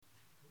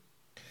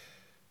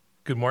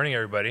Good morning,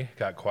 everybody.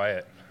 Got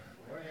quiet.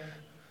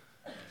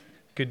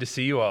 Good to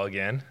see you all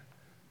again.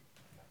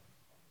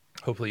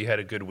 Hopefully you had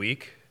a good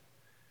week.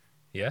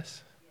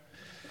 Yes?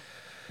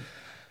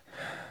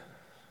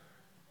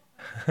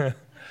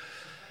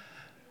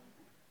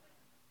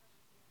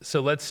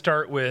 So let's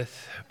start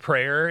with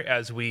prayer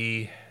as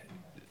we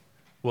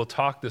will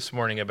talk this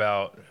morning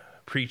about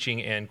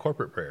preaching and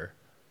corporate prayer.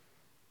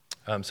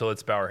 So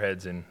let's bow our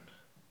heads and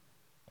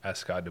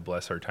ask God to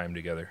bless our time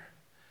together.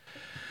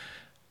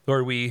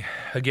 Lord, we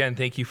again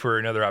thank you for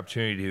another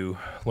opportunity to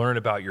learn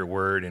about your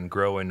word and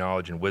grow in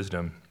knowledge and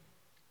wisdom,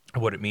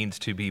 what it means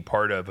to be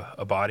part of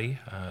a body,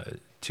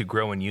 to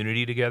grow in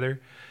unity together.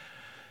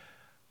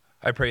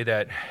 I pray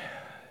that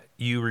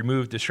you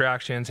remove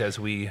distractions as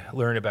we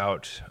learn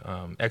about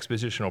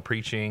expositional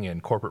preaching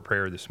and corporate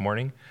prayer this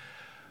morning.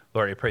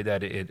 Lord, I pray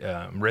that it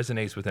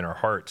resonates within our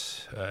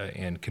hearts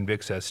and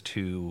convicts us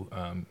to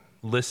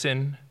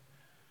listen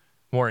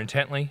more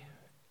intently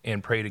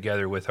and pray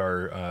together with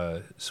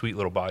our sweet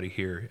little body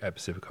here at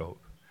Pacific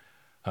Hope.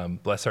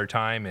 Bless our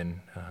time and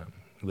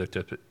lift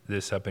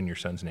this up in your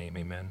Son's name.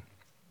 Amen.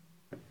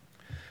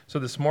 So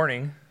this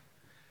morning,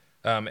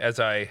 as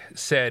I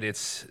said,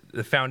 it's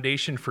the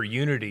foundation for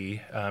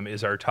unity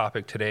is our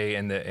topic today,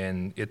 and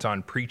it's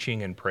on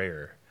preaching and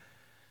prayer.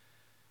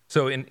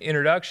 So in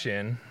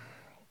introduction,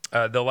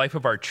 the life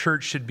of our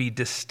church should be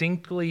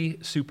distinctly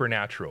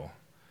supernatural.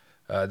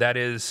 That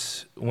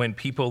is, when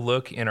people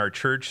look in our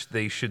church,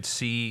 they should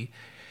see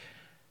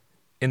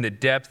in the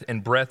depth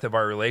and breadth of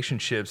our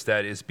relationships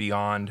that is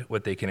beyond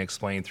what they can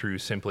explain through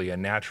simply a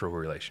natural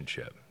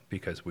relationship,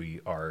 because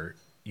we are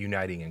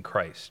uniting in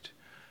Christ.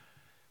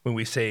 When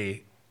we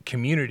say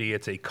community,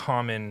 it's a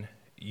common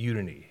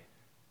unity,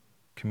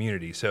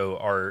 community. So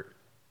our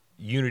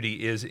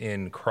unity is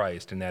in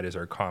Christ, and that is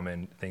our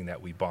common thing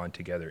that we bond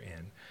together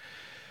in.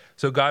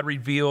 So God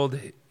revealed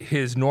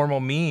his normal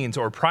means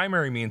or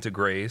primary means of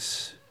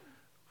grace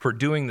for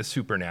doing the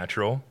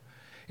supernatural.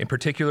 In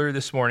particular,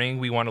 this morning,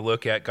 we want to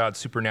look at God's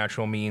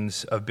supernatural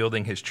means of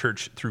building his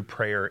church through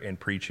prayer and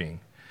preaching.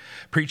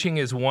 Preaching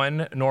is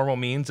one normal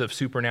means of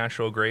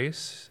supernatural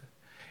grace.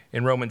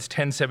 In Romans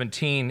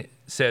 10:17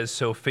 says,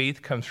 so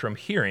faith comes from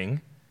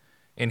hearing,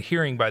 and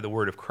hearing by the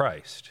word of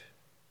Christ.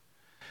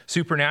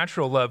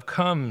 Supernatural love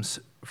comes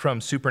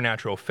from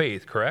supernatural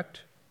faith,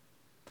 correct?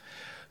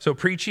 So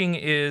preaching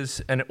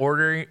is an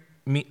ordinary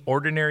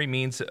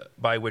means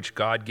by which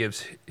God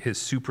gives his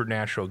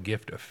supernatural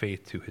gift of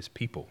faith to his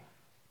people.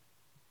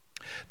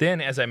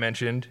 Then, as I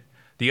mentioned,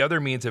 the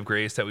other means of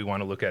grace that we want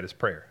to look at is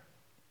prayer.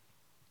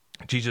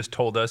 Jesus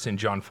told us in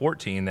John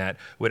 14 that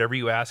whatever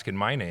you ask in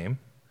my name,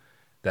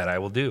 that I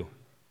will do,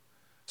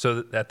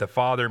 so that the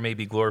Father may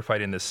be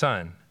glorified in the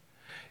Son.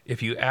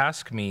 If you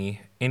ask me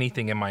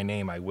anything in my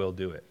name, I will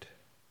do it.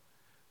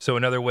 So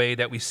another way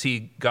that we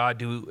see God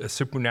do a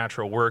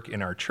supernatural work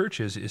in our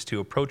churches is to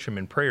approach him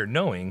in prayer,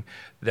 knowing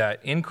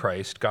that in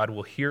Christ, God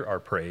will hear our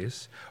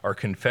praise, our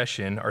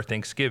confession, our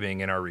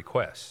thanksgiving, and our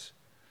requests.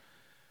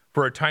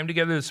 For our time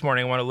together this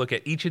morning, I want to look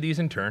at each of these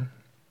in turn.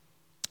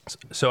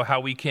 So how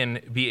we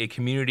can be a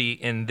community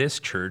in this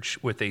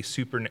church with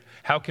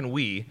how can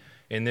we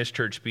in this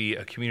church be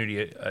a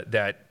community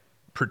that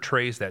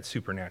portrays that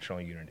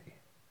supernatural unity?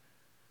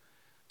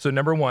 So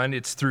number one,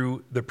 it's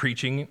through the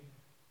preaching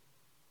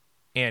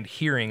and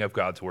hearing of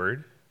God's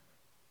word.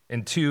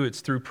 And two, it's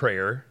through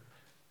prayer,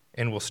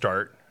 and we'll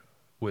start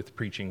with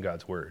preaching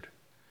God's word.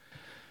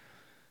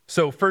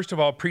 So first of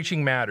all,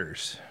 preaching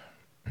matters.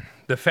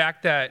 The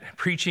fact that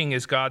preaching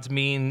is God's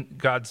mean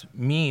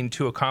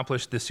to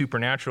accomplish the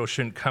supernatural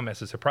shouldn't come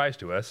as a surprise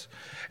to us.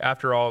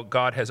 After all,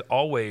 God has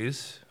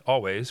always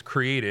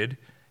created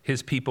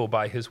his people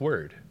by his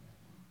word.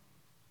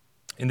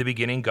 In the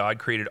beginning, God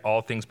created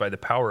all things by the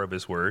power of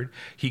his word.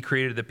 He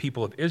created the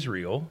people of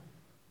Israel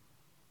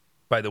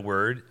by the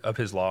word of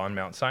his law on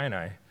Mount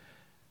Sinai.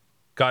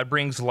 God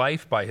brings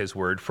life by his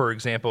word. For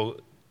example,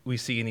 we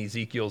see in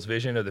Ezekiel's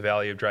vision of the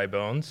Valley of Dry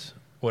Bones,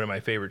 one of my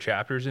favorite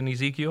chapters in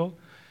Ezekiel.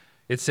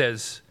 It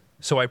says,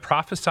 so I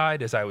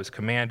prophesied as I was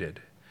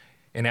commanded.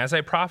 And as I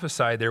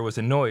prophesied, there was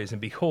a noise,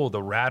 and behold,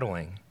 a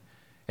rattling.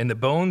 And the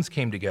bones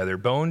came together,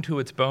 bone to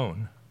its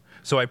bone.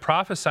 So I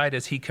prophesied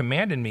as he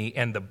commanded me,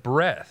 and the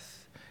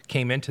breath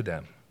came into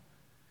them.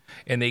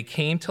 And they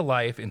came to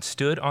life and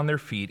stood on their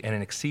feet, and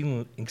an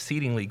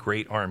exceedingly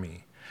great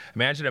army.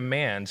 Imagine a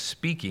man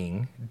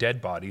speaking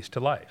dead bodies to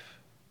life.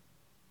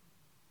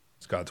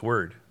 It's God's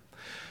word.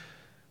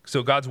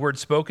 So God's word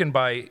spoken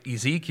by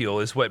Ezekiel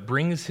is what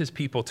brings his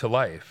people to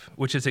life,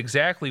 which is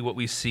exactly what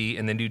we see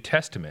in the New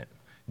Testament.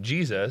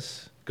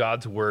 Jesus,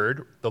 God's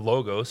word, the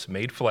Logos,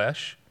 made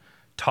flesh,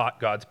 taught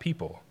God's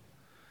people.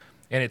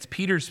 And it's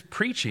Peter's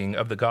preaching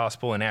of the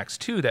gospel in Acts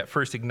 2 that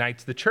first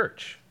ignites the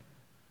church,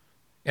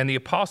 and the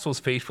apostles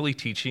faithfully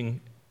teaching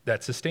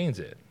that sustains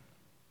it.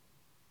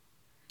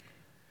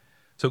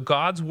 So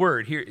God's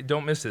word, here,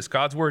 don't miss this,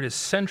 God's word is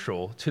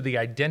central to the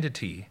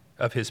identity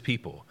of his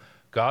people.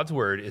 God's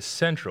word is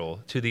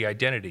central to the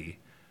identity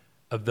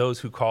of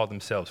those who call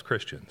themselves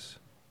Christians.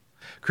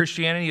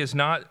 Christianity is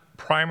not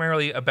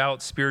primarily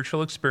about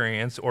spiritual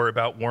experience or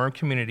about warm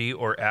community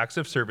or acts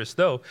of service,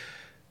 though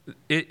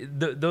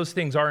those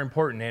things are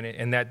important,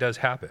 and that does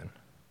happen.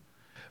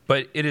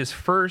 But it is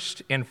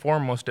first and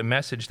foremost a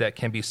message that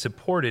can be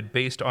supported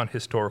based on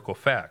historical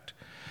fact.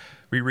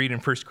 We read in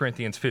 1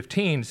 Corinthians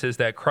 15, it says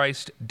that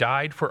Christ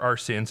died for our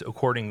sins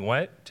according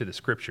what? To the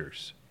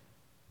Scriptures.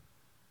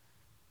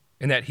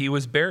 And that he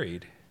was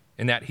buried,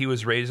 and that he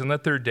was raised on the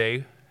third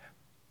day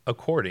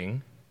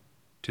according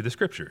to the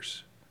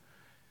Scriptures.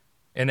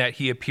 And that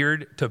he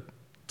appeared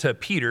to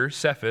Peter,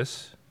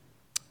 Cephas,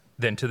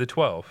 then to the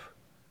 12.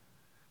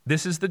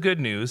 This is the good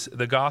news,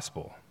 the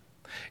gospel.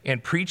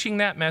 And preaching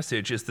that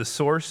message is the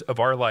source of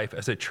our life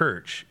as a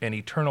church and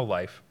eternal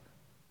life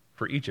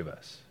for each of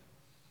us.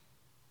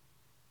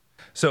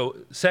 So,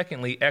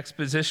 secondly,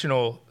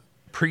 expositional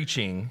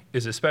preaching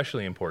is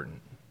especially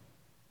important.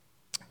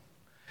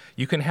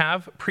 You can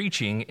have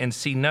preaching and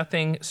see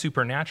nothing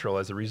supernatural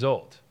as a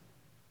result.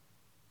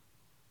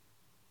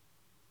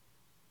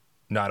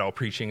 Not all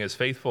preaching is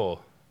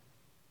faithful,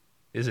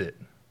 is it?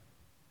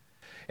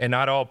 And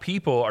not all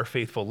people are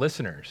faithful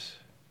listeners.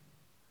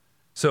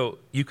 So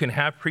you can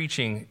have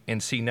preaching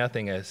and see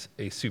nothing as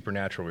a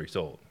supernatural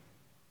result.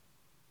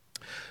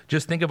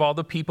 Just think of all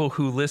the people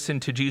who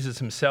listened to Jesus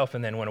himself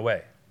and then went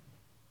away.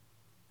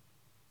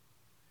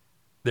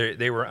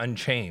 They were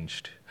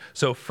unchanged.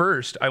 So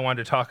first, I want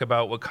to talk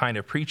about what kind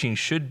of preaching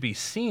should be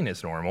seen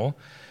as normal,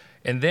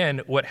 and then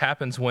what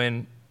happens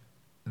when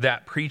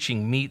that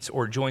preaching meets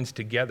or joins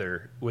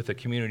together with a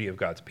community of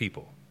God's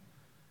people.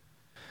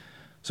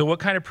 So what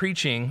kind of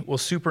preaching will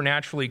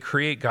supernaturally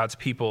create God's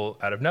people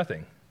out of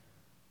nothing?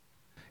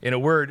 In a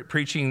word,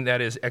 preaching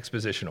that is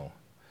expositional.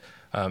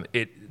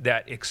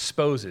 That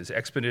exposes,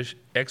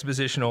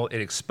 expositional,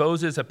 it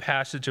exposes a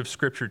passage of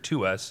Scripture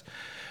to us.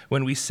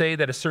 When we say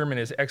that a sermon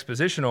is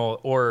expositional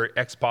or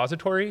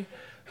expository,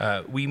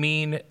 we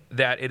mean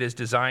that it is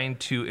designed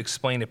to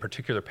explain a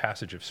particular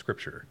passage of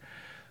Scripture,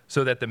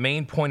 so that the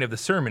main point of the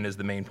sermon is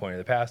the main point of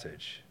the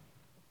passage.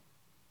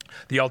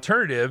 The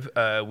alternative,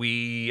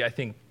 I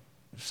think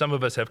some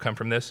of us have come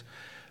from this,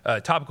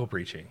 topical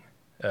preaching.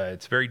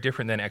 It's very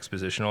different than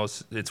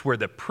expositional. It's where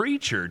the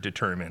preacher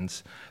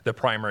determines the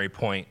primary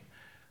point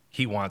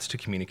he wants to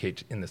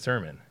communicate in the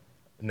sermon,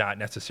 not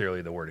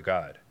necessarily the Word of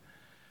God,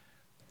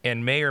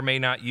 and may or may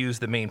not use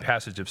the main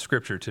passage of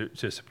Scripture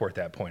to support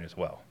that point as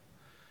well.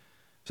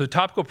 So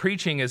topical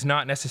preaching is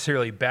not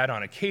necessarily bad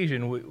on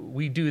occasion.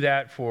 We do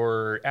that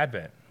for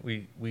Advent.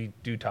 We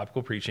do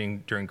topical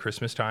preaching during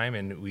Christmas time,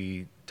 and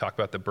we talk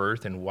about the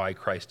birth and why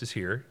Christ is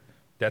here.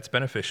 That's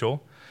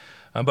beneficial.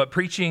 But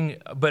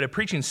a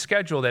preaching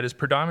schedule that is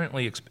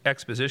predominantly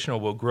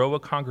expositional will grow a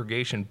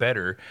congregation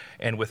better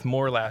and with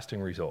more lasting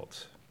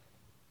results.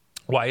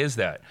 Why is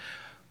that?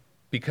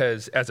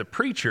 Because as a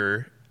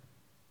preacher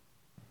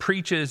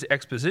preaches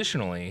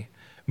expositionally,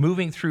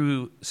 moving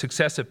through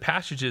successive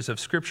passages of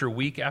Scripture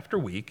week after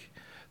week,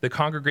 the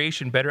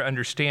congregation better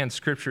understands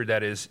Scripture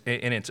that is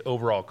in its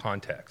overall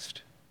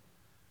context.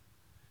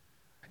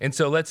 And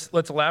so let's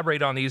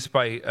elaborate on these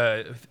by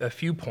a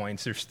few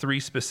points. There's three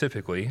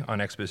specifically on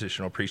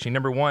expositional preaching.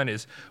 Number one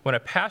is when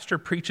a pastor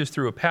preaches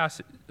through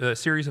a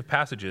series of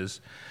passages,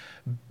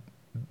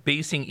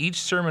 basing each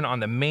sermon on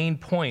the main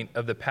point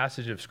of the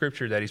passage of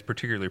Scripture that he's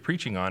particularly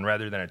preaching on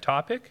rather than a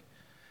topic,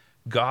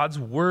 God's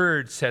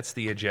Word sets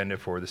the agenda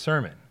for the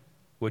sermon,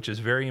 which is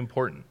very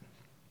important.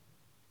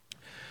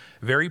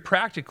 Very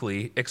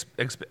practically,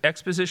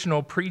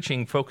 expositional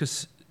preaching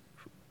forces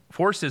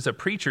a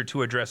preacher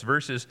to address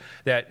verses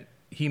that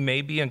he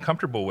may be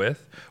uncomfortable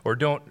with or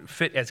don't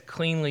fit as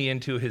cleanly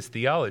into his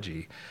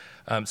theology.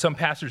 Some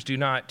pastors do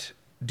not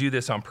do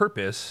this on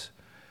purpose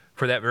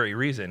for that very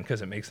reason,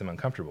 because it makes them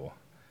uncomfortable.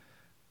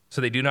 So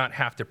they do not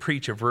have to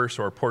preach a verse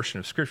or a portion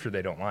of Scripture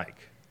they don't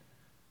like.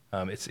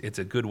 It's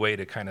a good way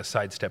to kind of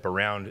sidestep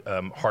around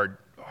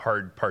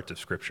hard parts of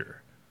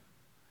Scripture.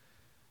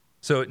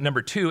 So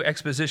number two,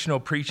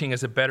 expositional preaching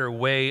is a better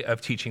way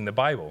of teaching the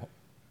Bible.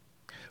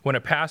 When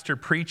a pastor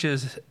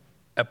preaches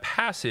a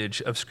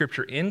passage of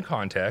Scripture in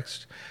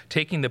context,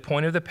 taking the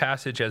point of the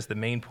passage as the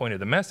main point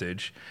of the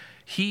message,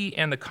 he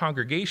and the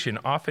congregation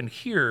often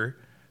hear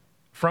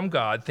from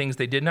God things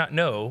they did not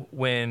know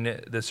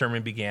when the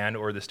sermon began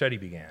or the study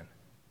began.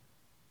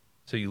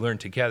 So you learn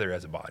together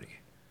as a body.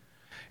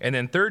 And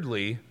then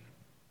thirdly,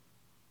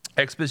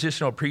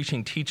 expositional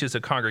preaching teaches a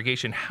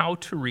congregation how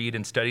to read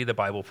and study the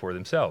Bible for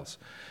themselves.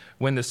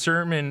 When the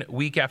sermon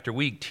week after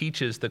week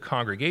teaches the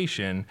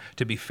congregation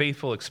to be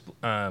faithful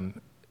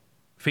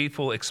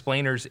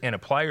explainers and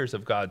appliers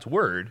of God's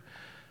Word,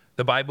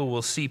 the Bible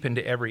will seep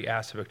into every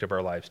aspect of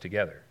our lives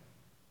together.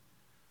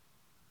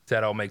 Does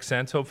that all make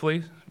sense,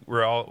 hopefully?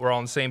 We're all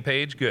on the same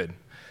page? Good.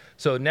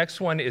 So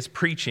next one is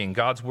preaching,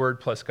 God's Word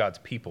plus God's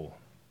people.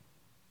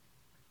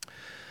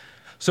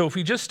 So if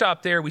we just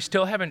stop there, we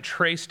still haven't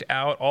traced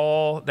out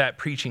all that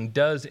preaching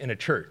does in a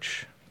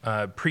church.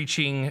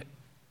 Preaching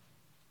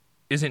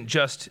isn't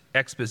just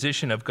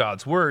exposition of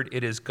God's Word,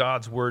 it is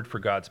God's Word for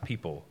God's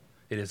people.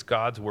 It is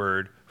God's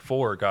Word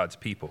for God's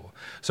people.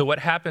 So what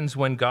happens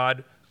when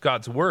God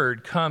God's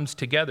word comes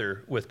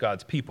together with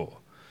God's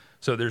people.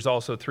 So there's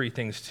also three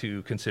things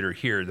to consider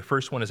here. The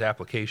first one is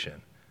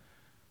application.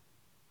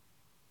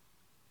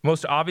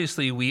 Most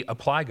obviously, we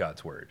apply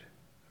God's word,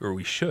 or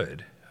we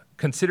should.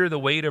 Consider the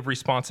weight of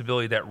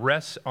responsibility that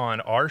rests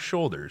on our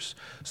shoulders.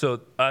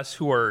 So us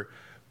who are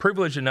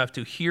privileged enough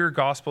to hear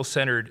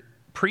gospel-centered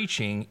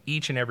preaching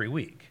each and every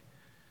week.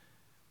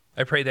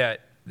 I pray that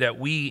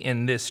we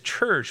in this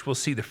church will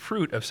see the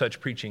fruit of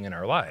such preaching in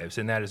our lives,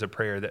 and that is a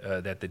prayer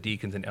that the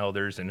deacons and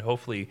elders, and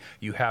hopefully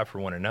you have for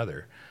one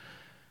another.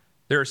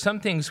 There are some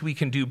things we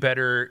can do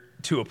better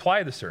to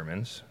apply the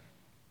sermons.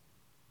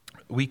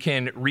 We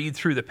can read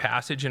through the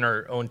passage in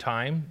our own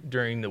time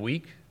during the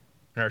week,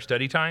 in our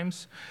study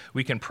times.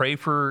 We can pray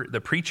for the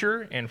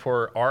preacher and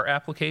for our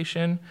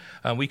application.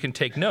 We can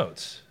take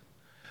notes.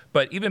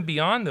 But even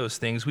beyond those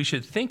things, we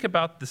should think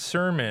about the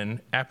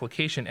sermon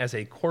application as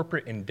a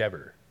corporate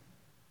endeavor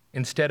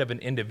instead of an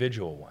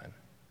individual one.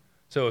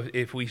 So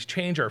if we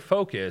change our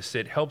focus,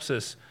 it helps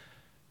us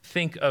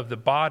think of the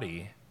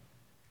body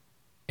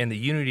and the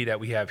unity that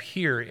we have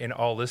here in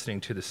all listening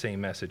to the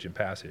same message and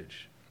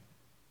passage.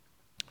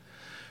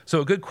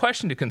 So a good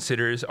question to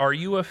consider is, are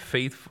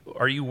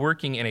you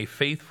working in a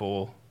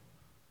faithful,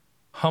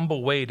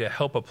 humble way to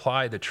help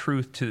apply the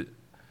truth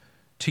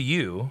to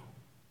you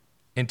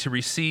and to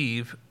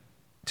receive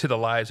to the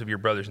lives of your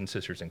brothers and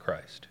sisters in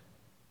Christ?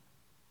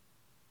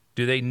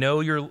 Do they know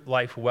your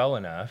life well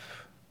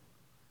enough,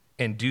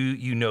 and do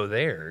you know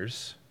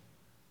theirs,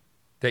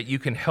 that you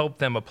can help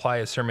them apply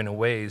a sermon in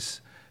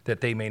ways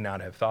that they may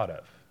not have thought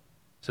of?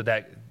 So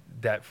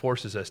that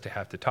forces us to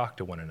have to talk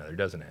to one another,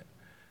 doesn't it?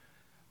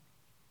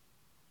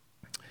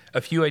 A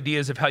few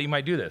ideas of how you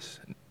might do this.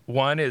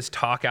 One is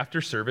talk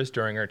after service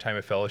during our time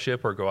of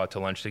fellowship, or go out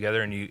to lunch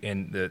together,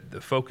 and the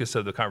focus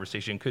of the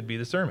conversation could be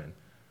the sermon.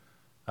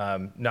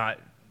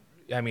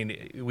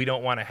 We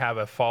don't want to have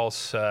a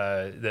false,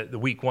 the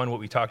week one, what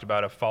we talked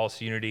about, a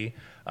false unity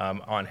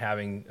on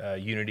having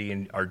unity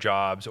in our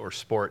jobs or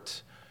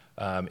sports,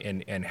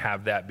 and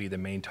have that be the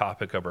main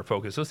topic of our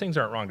focus. Those things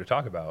aren't wrong to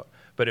talk about.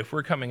 But if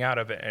we're coming out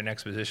of an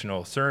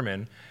expositional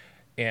sermon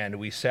and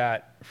we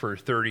sat for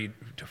 30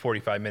 to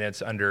 45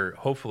 minutes under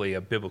hopefully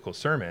a biblical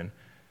sermon,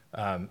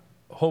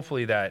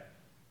 hopefully that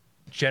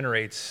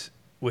generates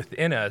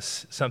within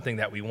us something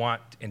that we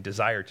want and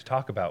desire to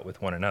talk about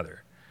with one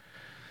another.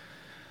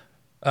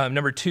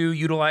 Number two,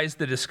 utilize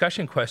the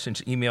discussion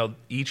questions emailed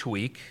each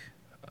week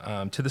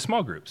to the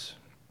small groups.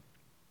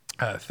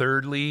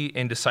 Thirdly,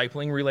 in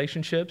discipling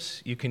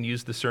relationships, you can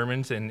use the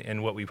sermons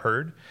and what we've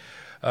heard.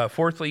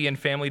 Fourthly, in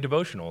family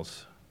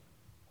devotionals.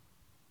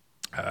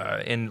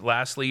 And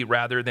lastly,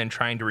 rather than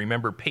trying to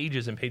remember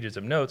pages and pages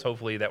of notes,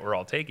 hopefully that we're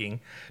all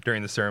taking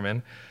during the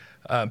sermon,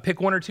 pick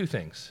one or two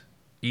things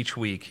each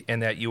week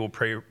and that you will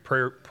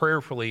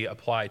prayerfully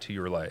apply to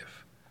your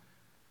life.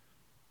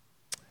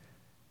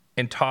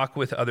 And talk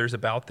with others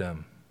about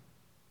them.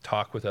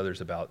 Talk with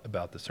others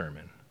about the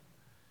sermon.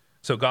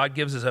 So God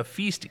gives us a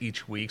feast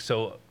each week,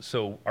 so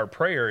our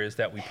prayer is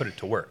that we put it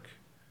to work,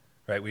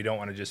 right? We don't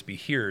want to just be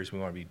hearers, we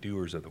want to be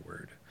doers of the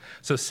word.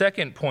 So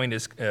second point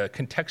is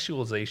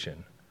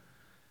contextualization.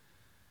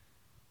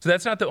 So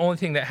that's not the only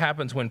thing that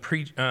happens when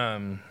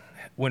preaching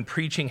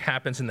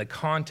happens in the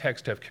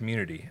context of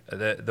community.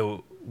 The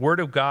word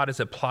of God is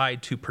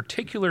applied to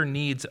particular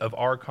needs of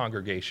our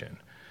congregation,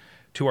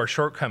 to our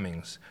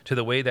shortcomings, to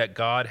the way that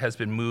God has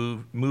been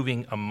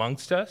moving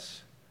amongst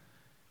us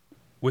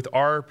with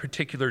our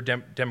particular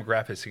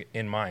demographics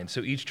in mind.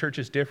 So each church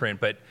is different,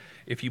 but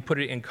if you put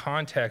it in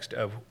context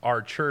of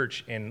our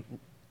church and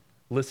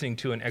listening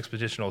to an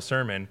expositional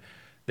sermon,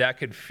 that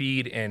could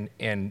feed and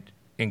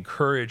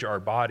encourage our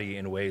body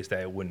in ways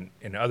that it wouldn't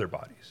in other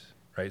bodies,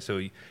 right? So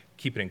you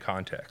keep it in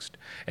context.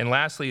 And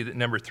lastly,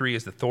 number three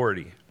is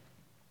authority.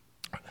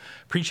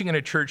 Preaching in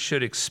a church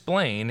should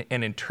explain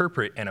and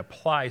interpret and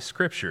apply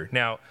Scripture.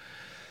 Now,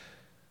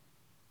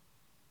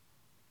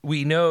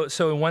 we know,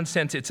 so in one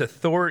sense, its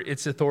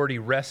authority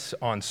rests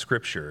on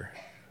Scripture.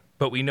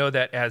 But we know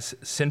that as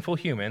sinful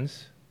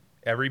humans,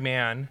 every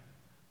man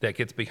that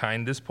gets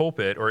behind this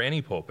pulpit or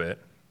any pulpit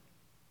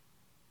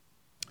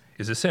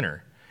is a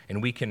sinner.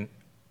 And we can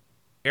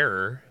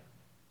err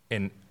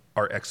in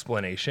our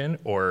explanation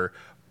or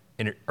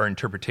in our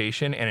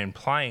interpretation and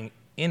implying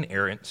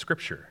inerrant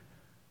Scripture.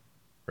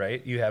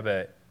 Right? You have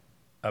a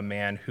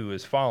man who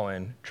is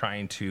fallen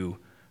trying to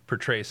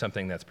portray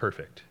something that's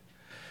perfect.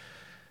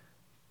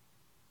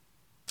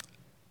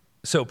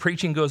 So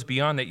preaching goes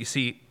beyond that. You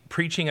see,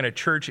 preaching in a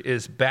church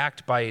is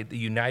backed by the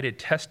united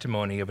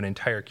testimony of an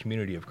entire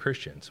community of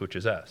Christians, which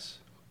is us,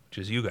 which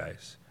is you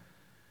guys.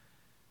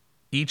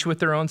 Each with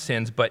their own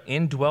sins, but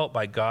indwelt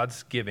by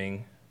God's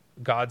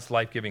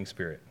life-giving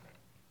Spirit.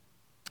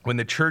 When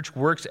the church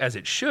works as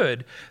it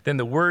should, then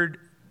the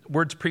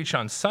words preached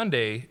on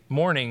Sunday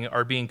morning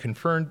are being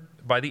confirmed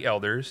by the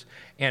elders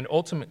and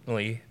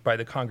ultimately by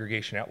the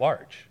congregation at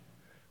large.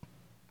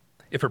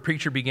 If a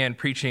preacher began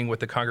preaching what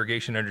the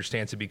congregation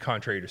understands to be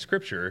contrary to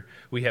Scripture,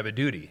 we have a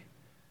duty.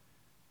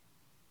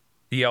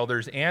 The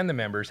elders and the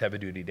members have a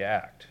duty to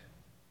act.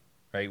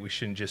 right? We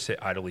shouldn't just sit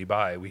idly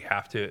by. We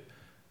have to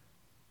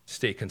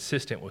stay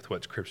consistent with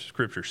what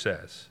Scripture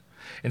says.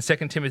 In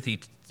 2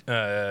 Timothy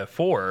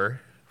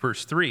 4,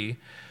 verse 3,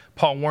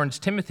 Paul warns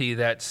Timothy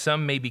that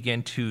some may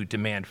begin to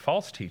demand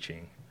false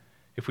teaching.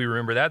 If we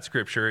remember that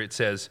scripture, it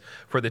says,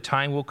 "For the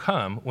time will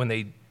come when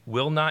they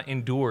will not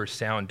endure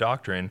sound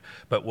doctrine,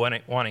 but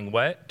wanting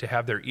what? To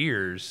have their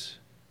ears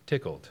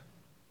tickled.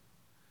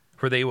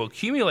 For they will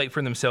accumulate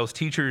for themselves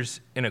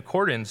teachers in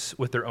accordance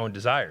with their own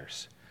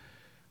desires."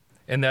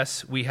 And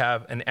thus we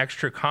have an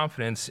extra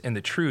confidence in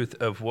the truth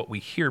of what we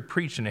hear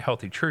preached in a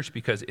healthy church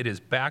because it is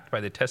backed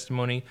by the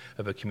testimony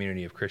of a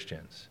community of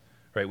Christians,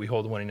 right? We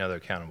hold one another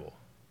accountable.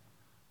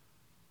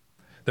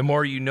 The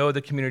more you know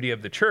the community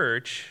of the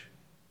church,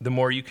 the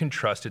more you can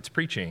trust its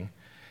preaching.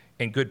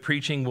 And good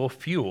preaching will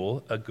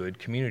fuel a good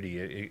community.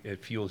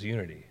 It fuels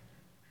unity.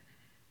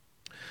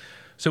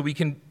 So we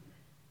can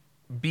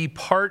be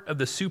part of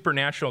the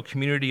supernatural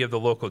community of the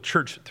local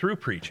church through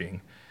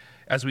preaching.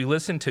 As we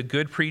listen to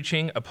good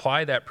preaching,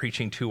 apply that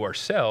preaching to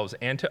ourselves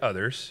and to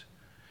others,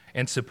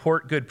 and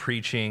support good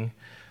preaching,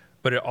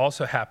 but it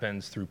also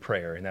happens through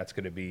prayer, and that's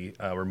going to be,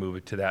 we're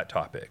moving to that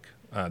topic,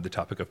 the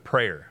topic of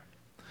prayer.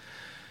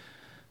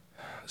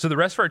 So the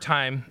rest of our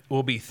time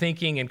will be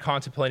thinking and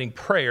contemplating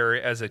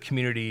prayer as a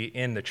community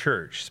in the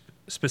church,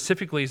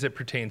 specifically as it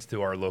pertains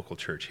to our local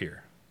church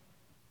here.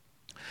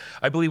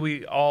 I believe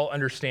we all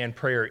understand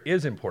prayer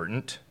is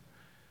important,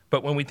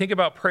 but when we think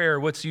about prayer,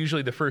 what's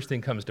usually the first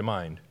thing comes to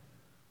mind?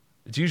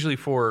 It's usually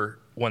for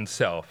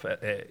oneself,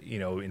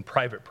 in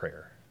private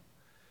prayer.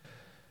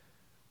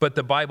 But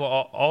the Bible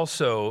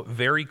also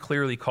very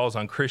clearly calls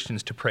on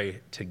Christians to pray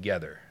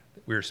together.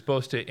 We're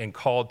supposed to and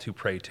called to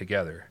pray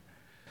together.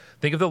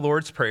 Think of the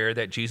Lord's Prayer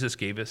that Jesus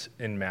gave us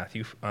in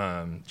Matthew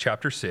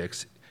chapter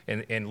 6,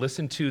 and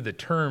listen to the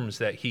terms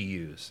that he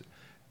used.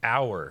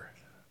 Our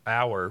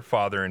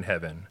Father in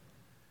heaven,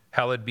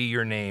 hallowed be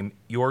your name,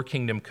 your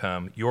kingdom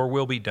come, your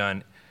will be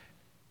done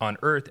on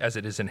earth as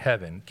it is in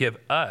heaven. Give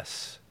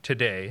us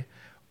today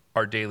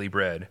our daily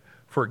bread.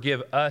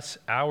 Forgive us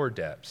our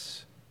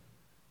debts,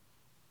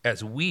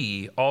 as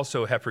we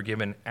also have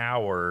forgiven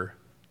our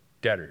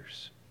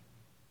debtors.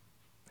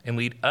 And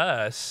lead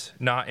us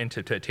not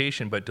into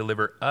temptation, but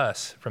deliver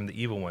us from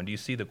the evil one. Do you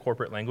see the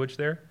corporate language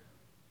there?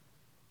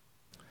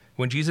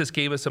 When Jesus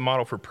gave us a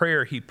model for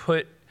prayer, he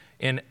put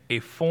in a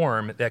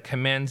form that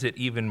commends it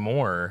even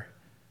more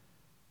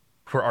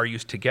for our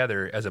use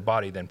together as a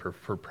body than for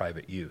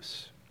private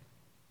use.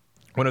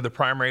 One of the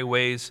primary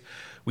ways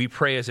we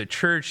pray as a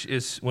church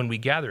is when we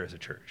gather as a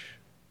church.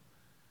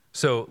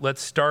 So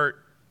let's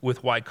start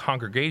with why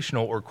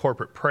congregational or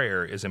corporate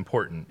prayer is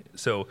important.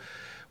 So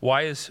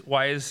why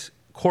is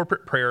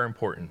corporate prayer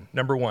important?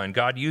 Number one,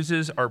 God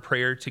uses our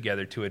prayer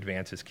together to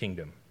advance his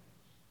kingdom.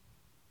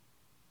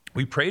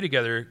 We pray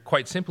together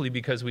quite simply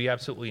because we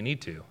absolutely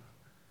need to.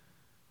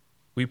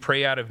 We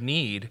pray out of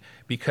need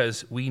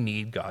because we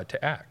need God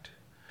to act.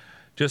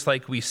 Just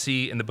like we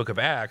see in the book of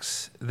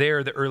Acts,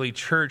 there the early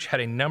church had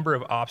a number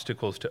of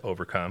obstacles to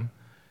overcome,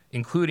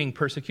 including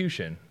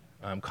persecution,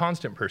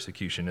 constant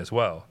persecution as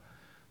well.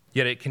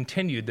 Yet it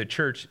continued, the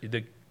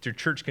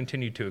church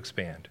continued to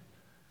expand.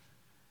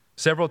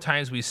 Several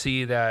times we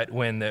see that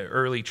when the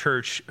early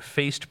church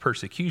faced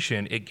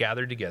persecution, it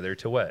gathered together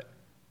to what?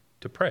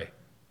 To pray.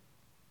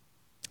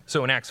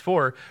 So in Acts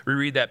 4, we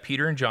read that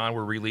Peter and John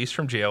were released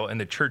from jail and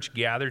the church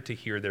gathered to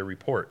hear their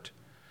report.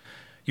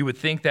 You would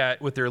think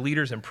that with their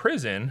leaders in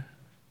prison,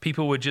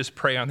 people would just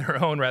pray on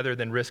their own rather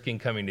than risking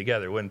coming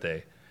together, wouldn't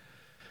they?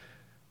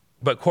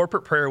 But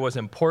corporate prayer was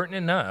important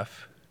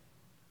enough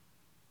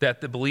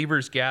that the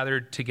believers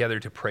gathered together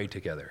to pray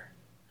together,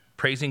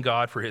 praising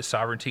God for his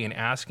sovereignty and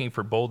asking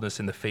for boldness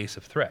in the face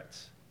of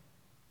threats.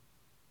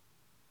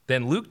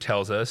 Then Luke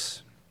tells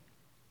us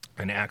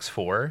in Acts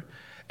 4,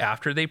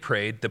 after they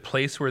prayed, the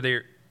place where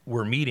they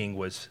were meeting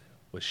was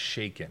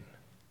shaken.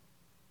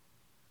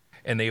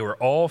 And they were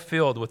all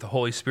filled with the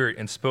Holy Spirit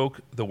and spoke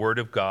the word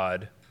of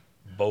God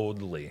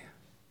boldly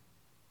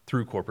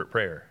through corporate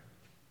prayer.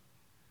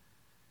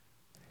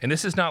 And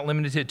this is not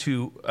limited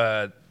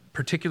to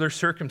particular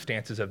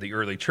circumstances of the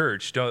early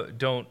church.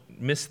 Don't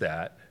miss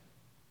that.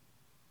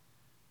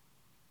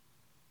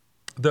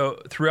 Though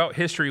throughout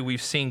history,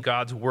 we've seen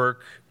God's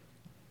work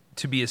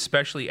to be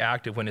especially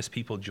active when his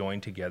people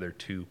join together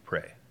to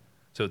pray.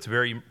 So it's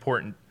very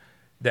important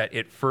that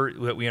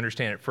we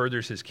understand it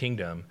furthers his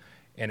kingdom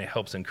and it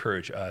helps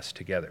encourage us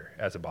together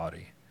as a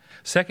body.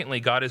 Secondly,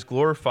 God is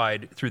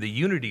glorified through the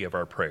unity of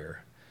our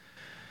prayer.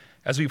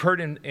 As we've heard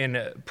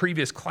in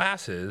previous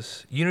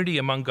classes, unity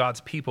among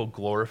God's people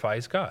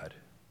glorifies God.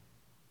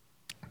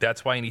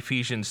 That's why in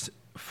Ephesians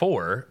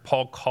 4,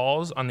 Paul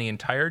calls on the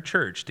entire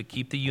church to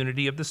keep the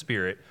unity of the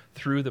Spirit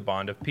through the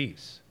bond of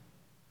peace.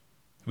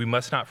 We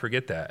must not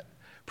forget that.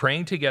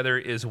 Praying together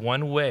is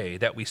one way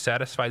that we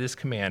satisfy this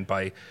command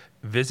by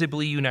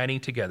visibly uniting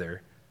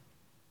together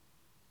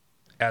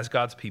as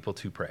God's people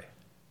to pray.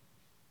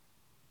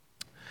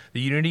 The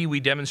unity we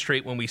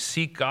demonstrate when we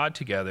seek God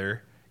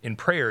together in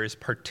prayer is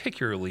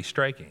particularly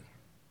striking.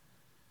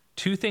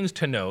 Two things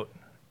to note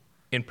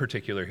in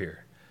particular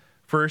here.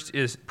 First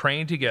is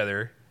praying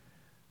together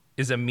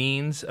is a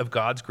means of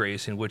God's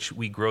grace in which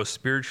we grow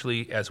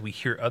spiritually as we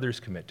hear others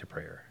commit to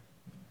prayer.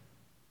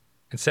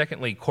 And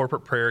secondly,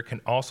 corporate prayer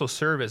can also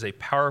serve as a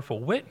powerful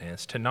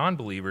witness to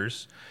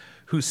non-believers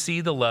who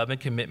see the love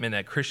and commitment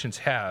that Christians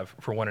have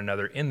for one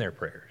another in their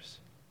prayers.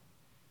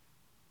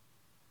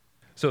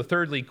 So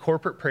thirdly,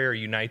 corporate prayer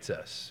unites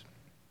us.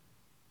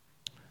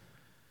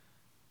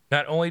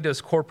 Not only does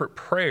corporate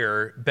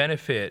prayer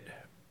benefit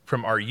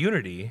from our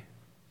unity,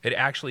 it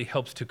actually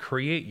helps to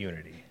create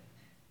unity.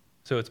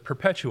 So it's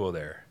perpetual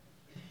there.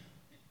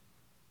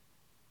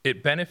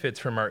 It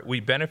benefits from we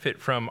benefit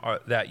from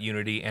that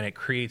unity, and it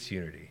creates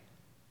unity.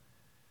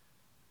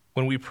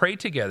 When we pray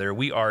together,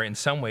 we are in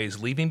some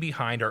ways leaving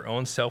behind our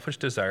own selfish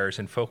desires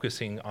and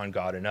focusing on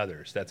God and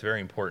others. That's very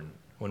important.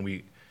 When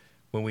we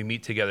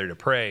meet together to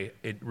pray,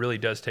 it really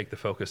does take the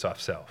focus off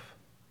self.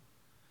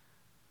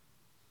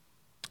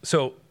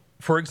 So,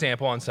 for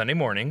example, on Sunday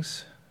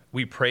mornings,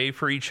 we pray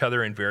for each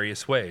other in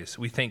various ways.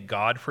 We thank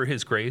God for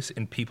his grace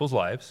in people's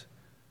lives.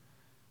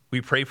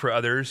 We pray for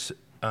others'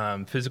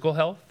 physical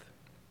health,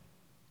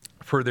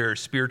 for their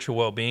spiritual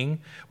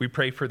well-being. We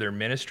pray for their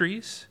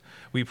ministries.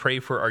 We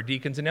pray for our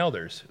deacons and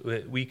elders.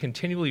 We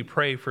continually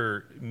pray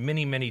for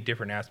many, many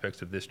different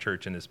aspects of this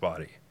church and this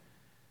body.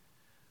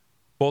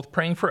 Both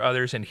praying for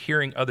others and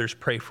hearing others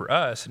pray for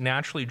us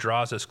naturally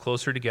draws us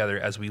closer together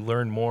as we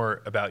learn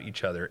more about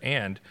each other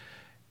and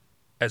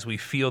as we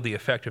feel the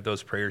effect of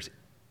those prayers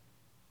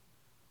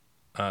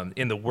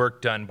in the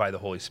work done by the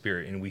Holy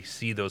Spirit, and we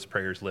see those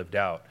prayers lived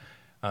out,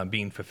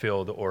 being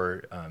fulfilled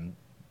or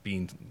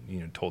being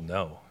told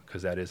no,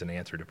 because that is an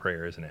answer to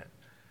prayer, isn't it?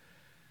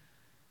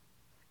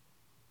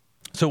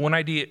 So one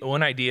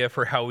idea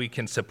for how we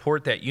can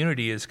support that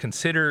unity is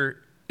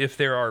consider if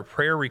there are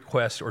prayer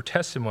requests or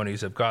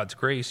testimonies of God's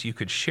grace you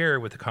could share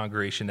with the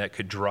congregation that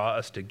could draw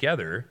us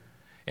together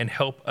and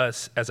help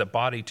us as a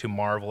body to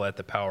marvel at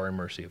the power and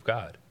mercy of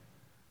God.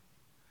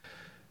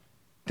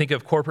 Think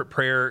of corporate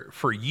prayer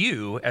for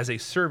you as a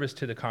service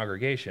to the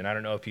congregation. I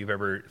don't know if you've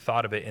ever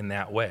thought of it in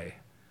that way.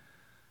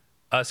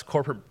 Us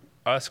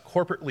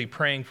corporately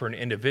praying for an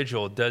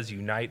individual does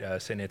unite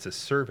us, and it's a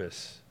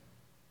service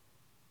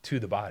to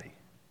the body.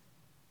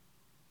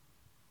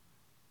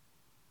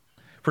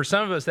 For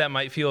some of us, that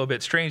might feel a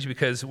bit strange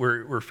because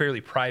we're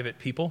fairly private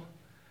people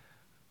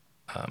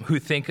who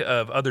think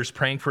of others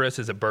praying for us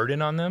as a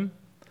burden on them,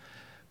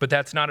 but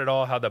that's not at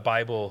all how the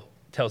Bible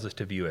tells us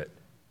to view it.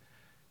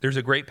 There's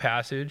a great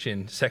passage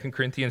in 2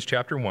 Corinthians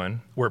chapter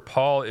 1 where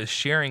Paul is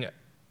sharing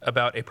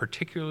about a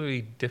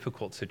particularly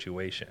difficult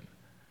situation.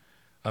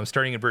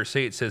 Starting in verse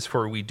 8, it says,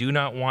 "For we do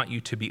not want you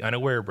to be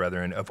unaware,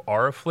 brethren, of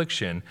our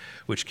affliction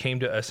which came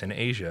to us in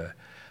Asia,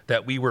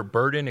 that we were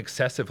burdened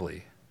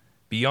excessively,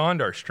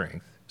 beyond our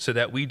strength, so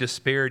that we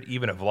despaired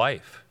even of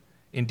life.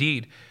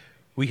 Indeed,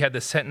 we had the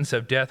sentence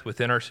of death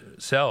within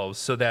ourselves,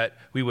 so that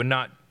we would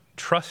not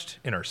trust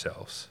in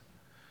ourselves,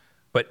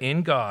 but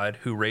in God,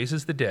 who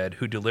raises the dead,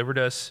 who delivered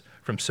us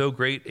from so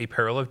great a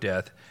peril of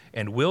death,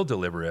 and will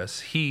deliver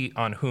us, he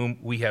on whom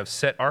we have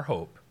set our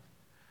hope.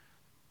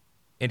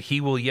 And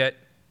he will yet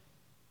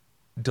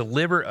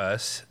deliver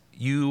us,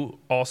 you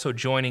also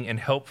joining in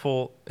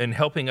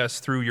helping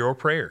us through your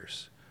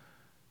prayers,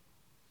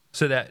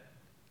 so that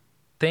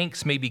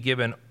thanks may be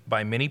given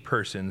by many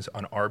persons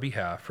on our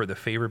behalf for the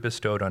favor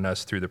bestowed on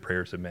us through the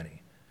prayers of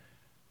many."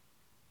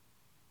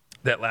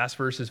 That last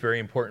verse is very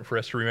important for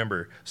us to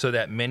remember. So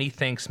that many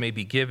thanks may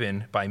be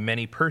given by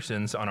many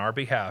persons on our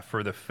behalf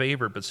for the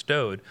favor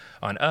bestowed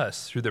on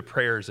us through the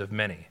prayers of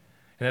many.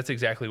 And that's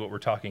exactly what we're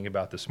talking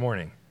about this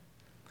morning.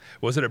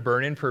 Was it a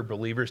burden for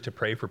believers to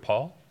pray for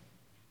Paul?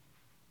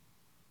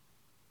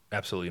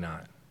 Absolutely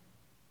not.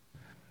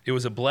 It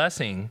was a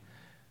blessing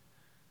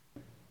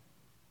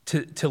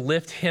to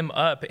lift him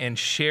up and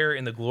share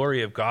in the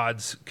glory of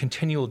God's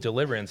continual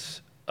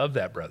deliverance of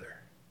that brother.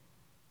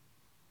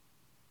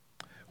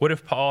 What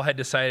if Paul had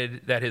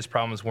decided that his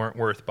problems weren't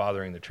worth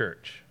bothering the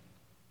church?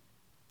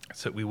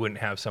 So we wouldn't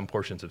have some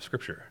portions of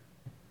Scripture.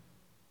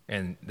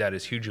 And that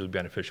is hugely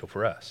beneficial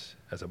for us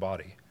as a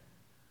body.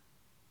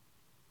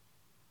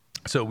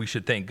 So we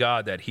should thank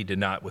God that he did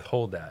not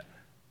withhold that.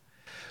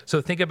 So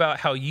think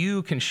about how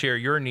you can share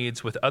your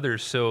needs with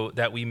others so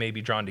that we may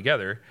be drawn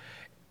together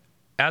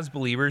as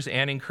believers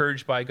and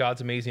encouraged by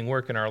God's amazing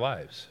work in our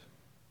lives.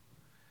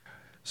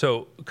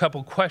 So a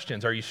couple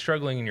questions. Are you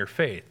struggling in your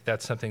faith?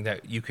 That's something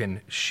that you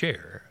can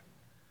share.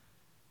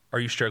 Are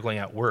you struggling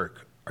at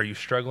work? Are you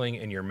struggling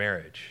in your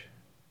marriage?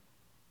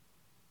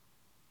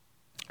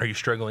 Are you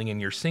struggling in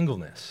your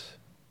singleness?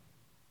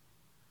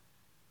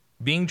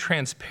 Being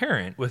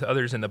transparent with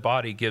others in the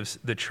body gives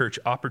the church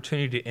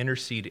opportunity to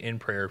intercede in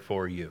prayer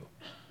for you.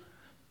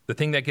 The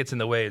thing that gets in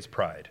the way is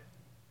pride.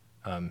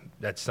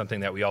 That's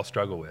something that we all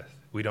struggle with.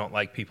 We don't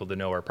like people to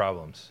know our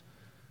problems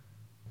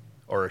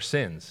or our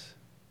sins.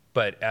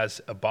 But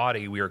as a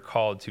body, we are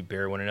called to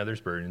bear one another's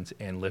burdens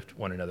and lift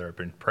one another up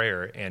in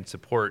prayer and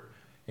support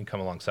and come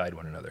alongside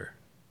one another.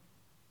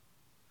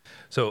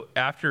 So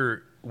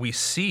after we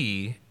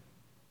see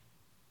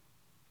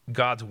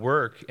God's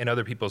work in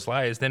other people's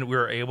lives, then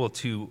we're able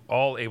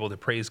to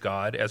praise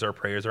God as our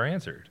prayers are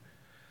answered.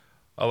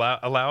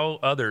 Allow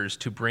others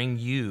to bring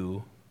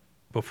you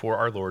before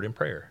our Lord in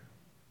prayer.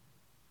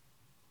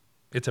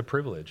 It's a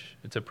privilege.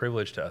 It's a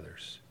privilege to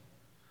others.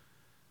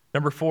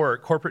 Number 4,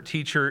 corporate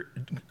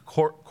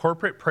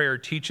prayer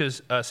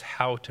teaches us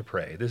how to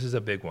pray. This is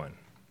a big one.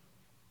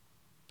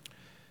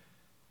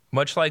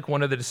 Much like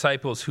one of the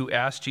disciples who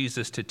asked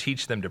Jesus to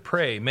teach them to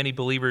pray, many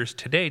believers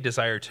today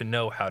desire to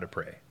know how to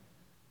pray.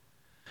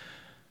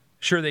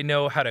 Sure, they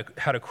know how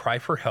to cry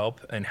for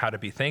help and how to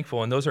be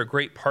thankful, and those are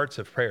great parts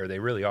of prayer. They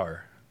really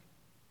are.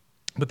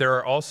 But there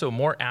are also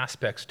more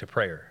aspects to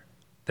prayer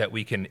that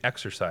we can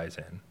exercise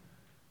in.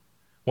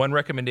 One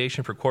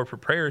recommendation for corporate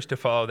prayer is to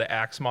follow the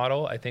ACTS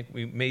model. I think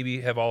we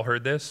maybe have all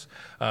heard this.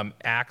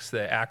 ACTS,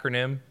 the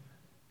acronym,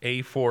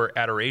 A for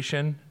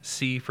adoration,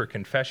 C for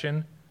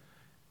confession,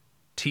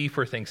 T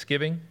for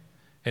thanksgiving,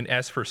 and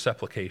S for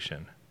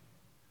supplication.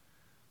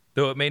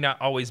 Though it may not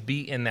always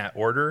be in that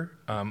order,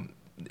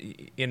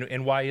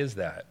 and why is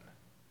that?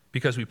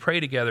 Because we pray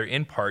together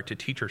in part to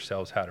teach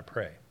ourselves how to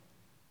pray.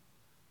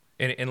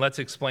 And let's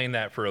explain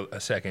that for a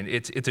second.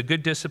 It's a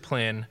good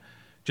discipline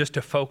just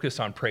to focus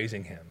on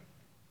praising him.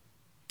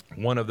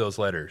 One of those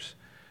letters.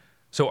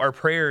 So our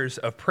prayers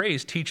of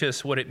praise teach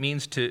us what it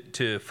means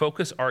to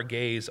focus our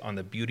gaze on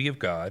the beauty of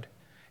God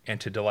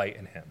and to delight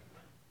in him.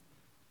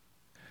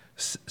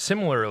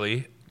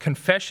 Similarly,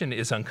 confession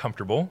is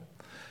uncomfortable,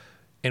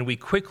 and we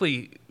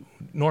quickly,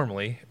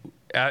 normally,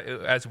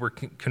 as we're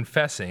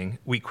confessing,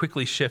 we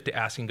quickly shift to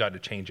asking God to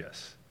change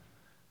us.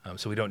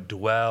 So we don't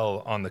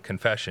dwell on the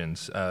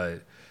confessions.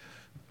 I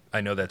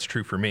know that's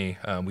true for me.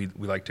 We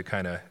like to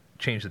kind of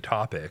change the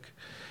topic.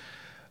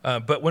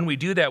 But when we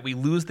do that, we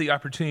lose the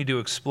opportunity to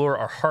explore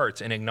our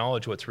hearts and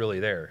acknowledge what's really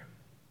there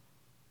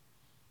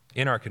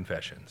in our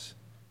confessions.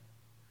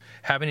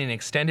 Having an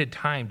extended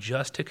time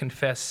just to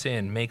confess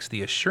sin makes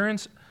the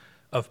assurance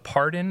of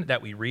pardon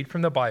that we read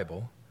from the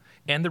Bible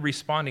and the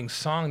responding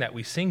song that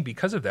we sing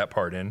because of that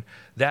pardon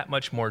that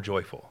much more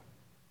joyful.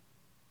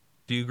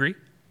 Do you agree?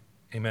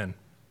 Amen.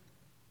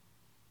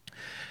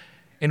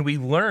 And we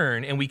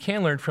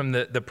can learn from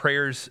the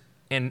prayers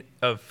and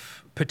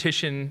of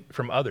petition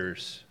from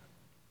others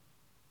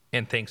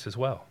and thanks as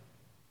well.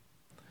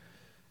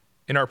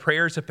 In our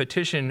prayers of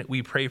petition,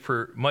 we pray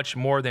for much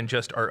more than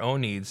just our own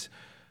needs,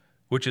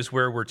 which is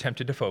where we're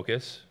tempted to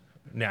focus,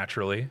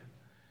 naturally.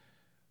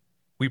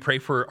 We pray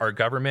for our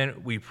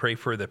government, we pray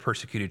for the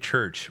persecuted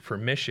church, for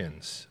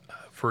missions,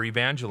 for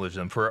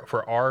evangelism,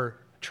 for our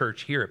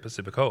church here at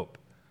Pacific Hope,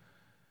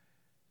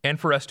 and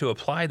for us to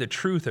apply the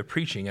truth of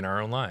preaching in our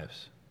own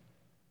lives.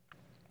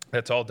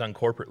 That's all done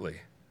corporately.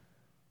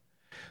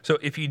 So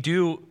if you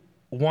do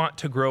want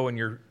to grow in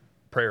your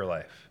prayer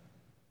life,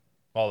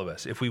 all of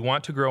us, if we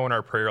want to grow in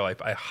our prayer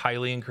life, I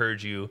highly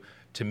encourage you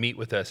to meet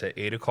with us at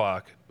 8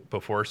 o'clock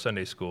before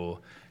Sunday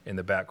school in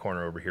the back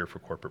corner over here for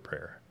corporate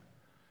prayer.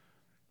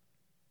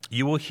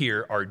 You will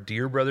hear our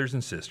dear brothers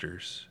and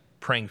sisters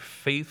praying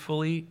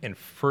faithfully and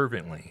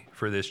fervently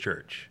for this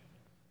church.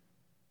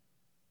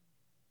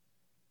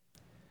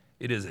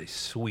 It is a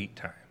sweet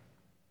time.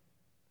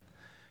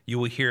 You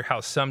will hear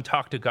how some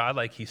talk to God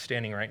like he's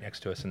standing right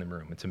next to us in the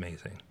room. It's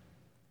amazing.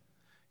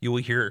 You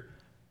will hear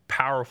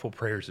powerful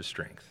prayers of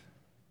strength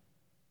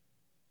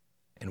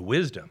and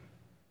wisdom.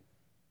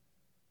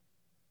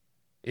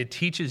 It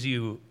teaches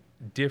you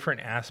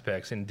different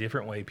aspects and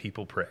different way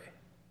people pray.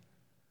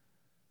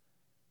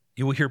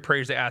 You will hear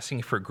prayers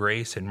asking for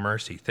grace and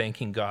mercy,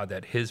 thanking God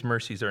that his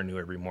mercies are new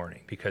every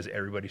morning because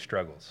everybody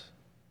struggles.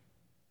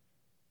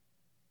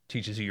 It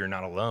teaches you you're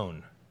not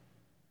alone.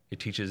 It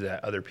teaches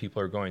that other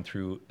people are going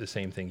through the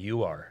same thing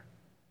you are,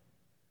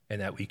 and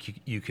that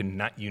you can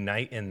not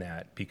unite in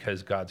that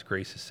because God's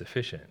grace is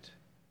sufficient,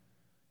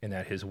 and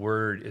that his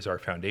word is our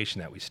foundation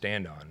that we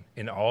stand on.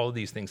 And all of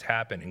these things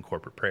happen in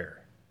corporate prayer.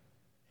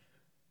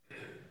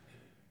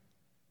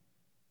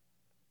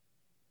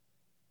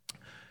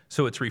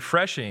 So it's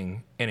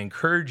refreshing and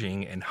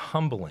encouraging and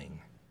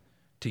humbling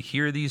to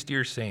hear these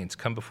dear saints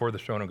come before the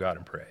throne of God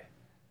and pray.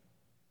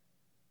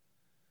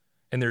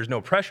 And there's no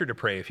pressure to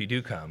pray if you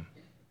do come.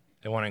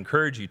 I want to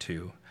encourage you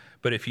to,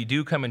 but if you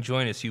do come and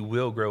join us, you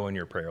will grow in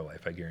your prayer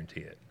life, I guarantee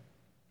it.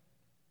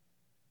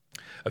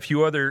 A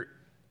few other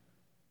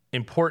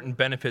important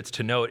benefits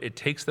to note: it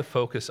takes the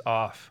focus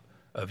off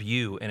of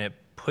you and it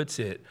puts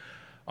it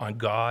on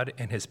God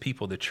and his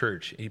people, the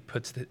church. It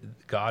puts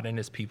God and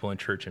his people in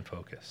church in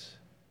focus.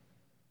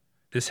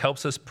 This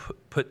helps us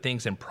put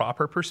things in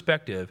proper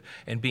perspective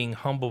and being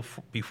humble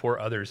before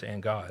others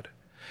and God.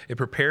 It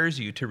prepares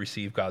you to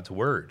receive God's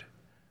word.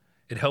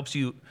 It helps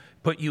you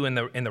put you in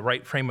the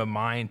right frame of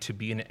mind to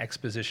be an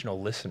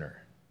expositional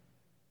listener,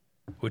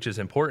 which is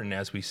important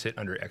as we sit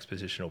under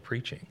expositional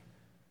preaching.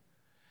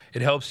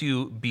 It helps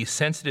you be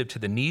sensitive to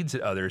the needs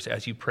of others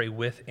as you pray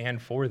with and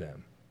for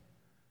them.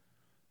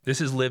 This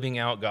is living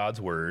out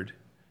God's word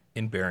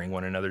in bearing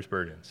one another's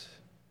burdens.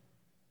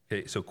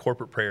 Okay, so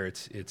corporate prayer,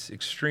 it's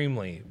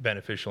extremely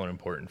beneficial and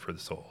important for the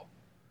soul.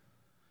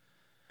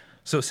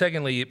 So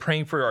secondly,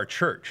 praying for our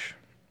church.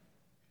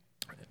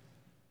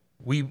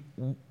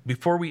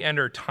 Before we end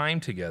our time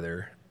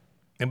together,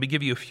 and we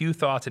give you a few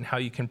thoughts on how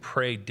you can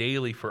pray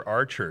daily for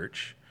our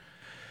church.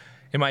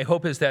 And my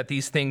hope is that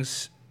these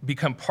things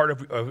become part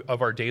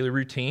of our daily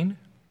routine.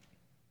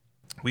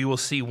 We will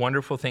see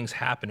wonderful things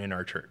happen in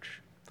our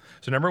church.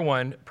 So number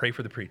one, pray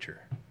for the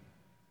preacher.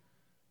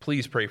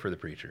 Please pray for the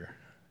preacher.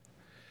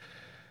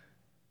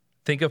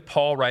 Think of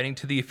Paul writing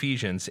to the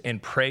Ephesians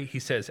and pray, he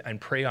says, and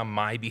pray on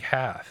my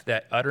behalf,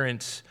 that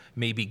utterance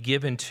may be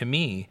given to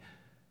me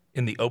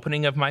in the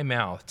opening of my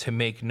mouth to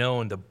make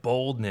known the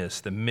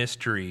boldness, the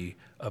mystery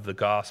of the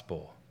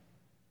gospel.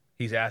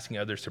 He's asking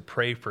others to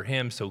pray for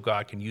him so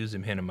God can use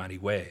him in a mighty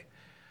way.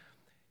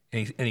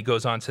 And he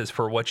goes on and says,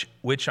 for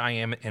which I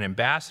am an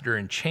ambassador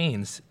in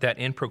chains, that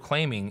in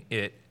proclaiming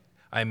it,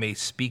 I may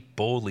speak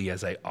boldly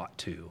as I ought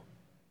to.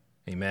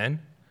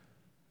 Amen?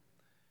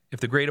 If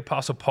the great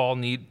apostle Paul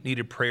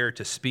needed prayer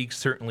to speak,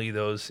 certainly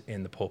those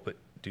in the pulpit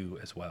do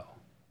as well.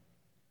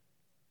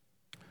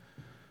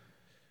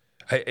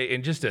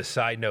 And just a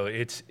side note,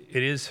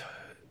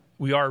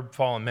 we are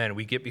fallen men.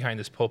 We get behind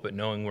this pulpit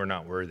knowing we're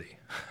not worthy.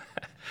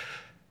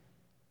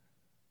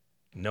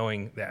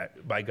 Knowing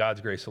that by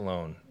God's grace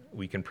alone,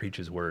 we can preach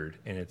his word,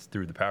 and it's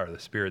through the power of the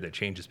Spirit that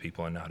changes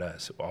people and not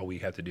us. All we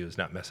have to do is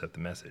not mess up the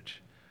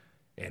message,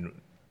 and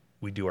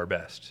we do our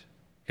best.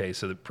 Okay,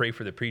 so pray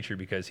for the preacher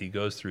because he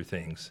goes through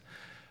things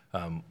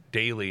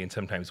daily and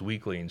sometimes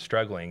weekly and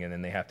struggling, and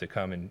then they have to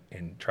come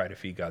and try to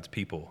feed God's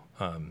people.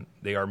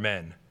 They are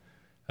men,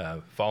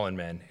 fallen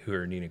men who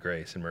are in need of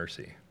grace and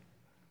mercy.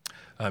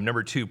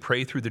 Number two,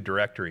 pray through the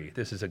directory.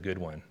 This is a good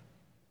one.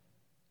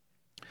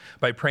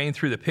 By praying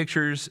through the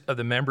pictures of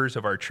the members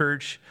of our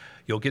church,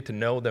 you'll get to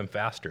know them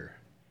faster.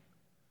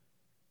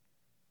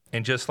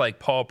 And just like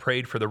Paul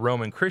prayed for the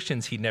Roman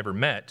Christians he never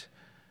met,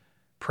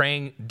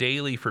 praying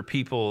daily for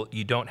people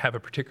you don't have a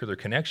particular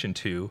connection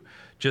to,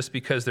 just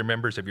because they're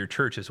members of your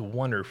church, is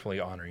wonderfully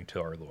honoring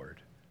to our Lord.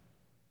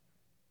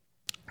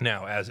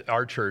 Now, as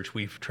our church,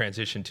 we've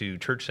transitioned to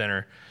Church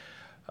Center,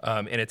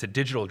 and it's a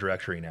digital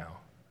directory now,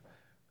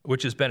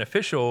 which is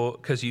beneficial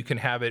because you can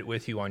have it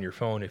with you on your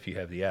phone if you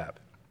have the app.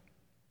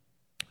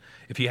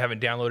 If you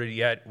haven't downloaded it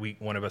yet,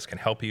 one of us can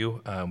help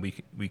you.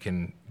 We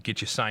can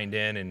get you signed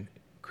in and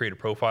create a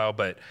profile.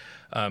 But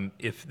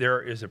if there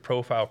is a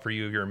profile for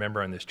you, if you're a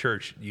member on this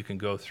church, you can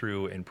go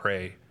through and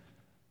pray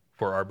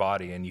for our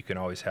body, and you can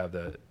always have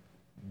the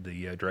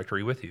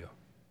directory with you.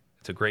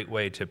 It's a great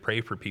way to pray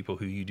for people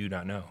who you do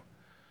not know.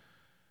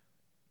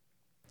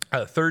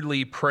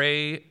 Thirdly,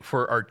 pray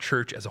for our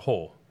church as a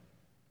whole.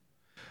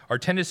 Our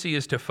tendency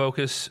is to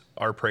focus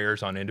our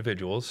prayers on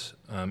individuals,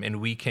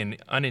 and we can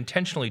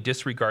unintentionally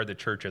disregard the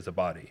church as a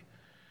body.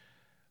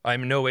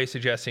 I'm in no way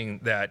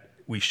suggesting that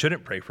we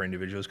shouldn't pray for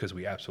individuals, because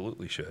we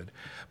absolutely should,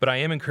 but I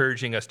am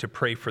encouraging us to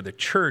pray for the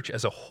church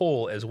as a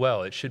whole as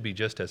well. It should be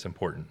just as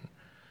important.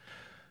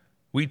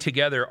 We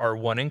together are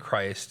one in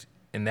Christ,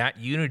 and that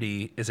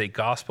unity is a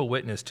gospel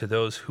witness to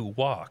those who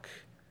walk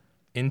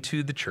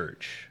into the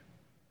church.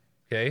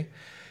 Okay?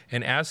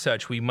 And as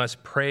such, we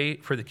must pray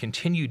for the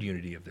continued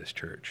unity of this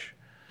church.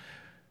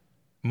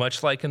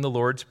 Much like in the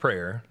Lord's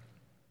Prayer,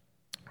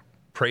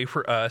 pray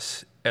for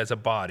us as a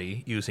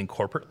body using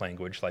corporate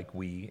language like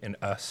we and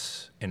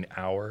us and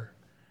our.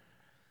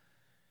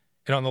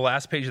 And on the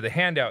last page of the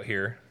handout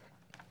here,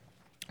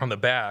 on the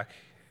back,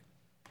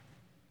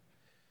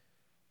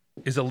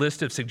 is a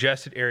list of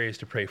suggested areas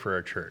to pray for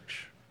our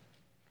church.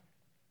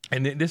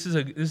 And this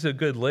is a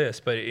good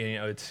list, but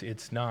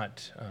it's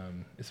not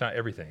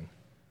everything.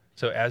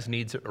 So as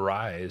needs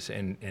arise,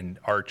 and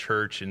our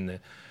church and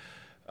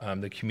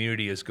the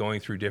community is going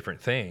through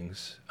different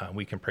things,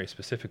 we can pray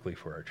specifically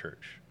for our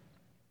church.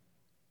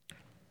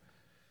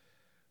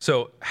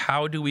 So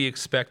how do we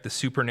expect the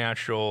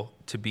supernatural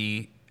to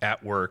be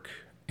at work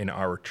in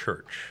our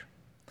church?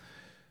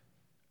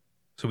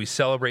 So we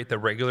celebrate the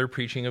regular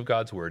preaching of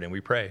God's word, and we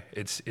pray.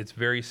 It's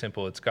very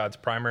simple. It's God's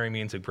primary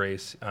means of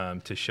grace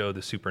to show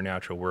the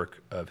supernatural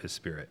work of his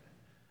Spirit.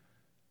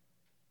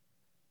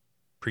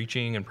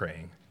 Preaching and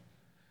praying.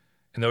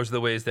 And those are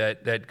the ways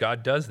that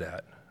God does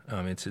that.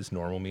 It's his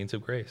normal means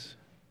of grace.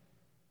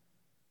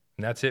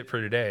 And that's it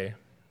for today.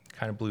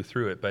 Kind of blew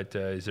through it, but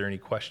is there any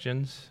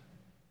questions?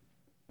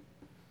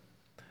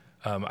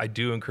 I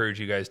do encourage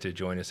you guys to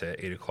join us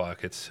at 8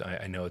 o'clock.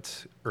 I know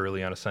it's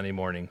early on a Sunday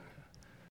morning.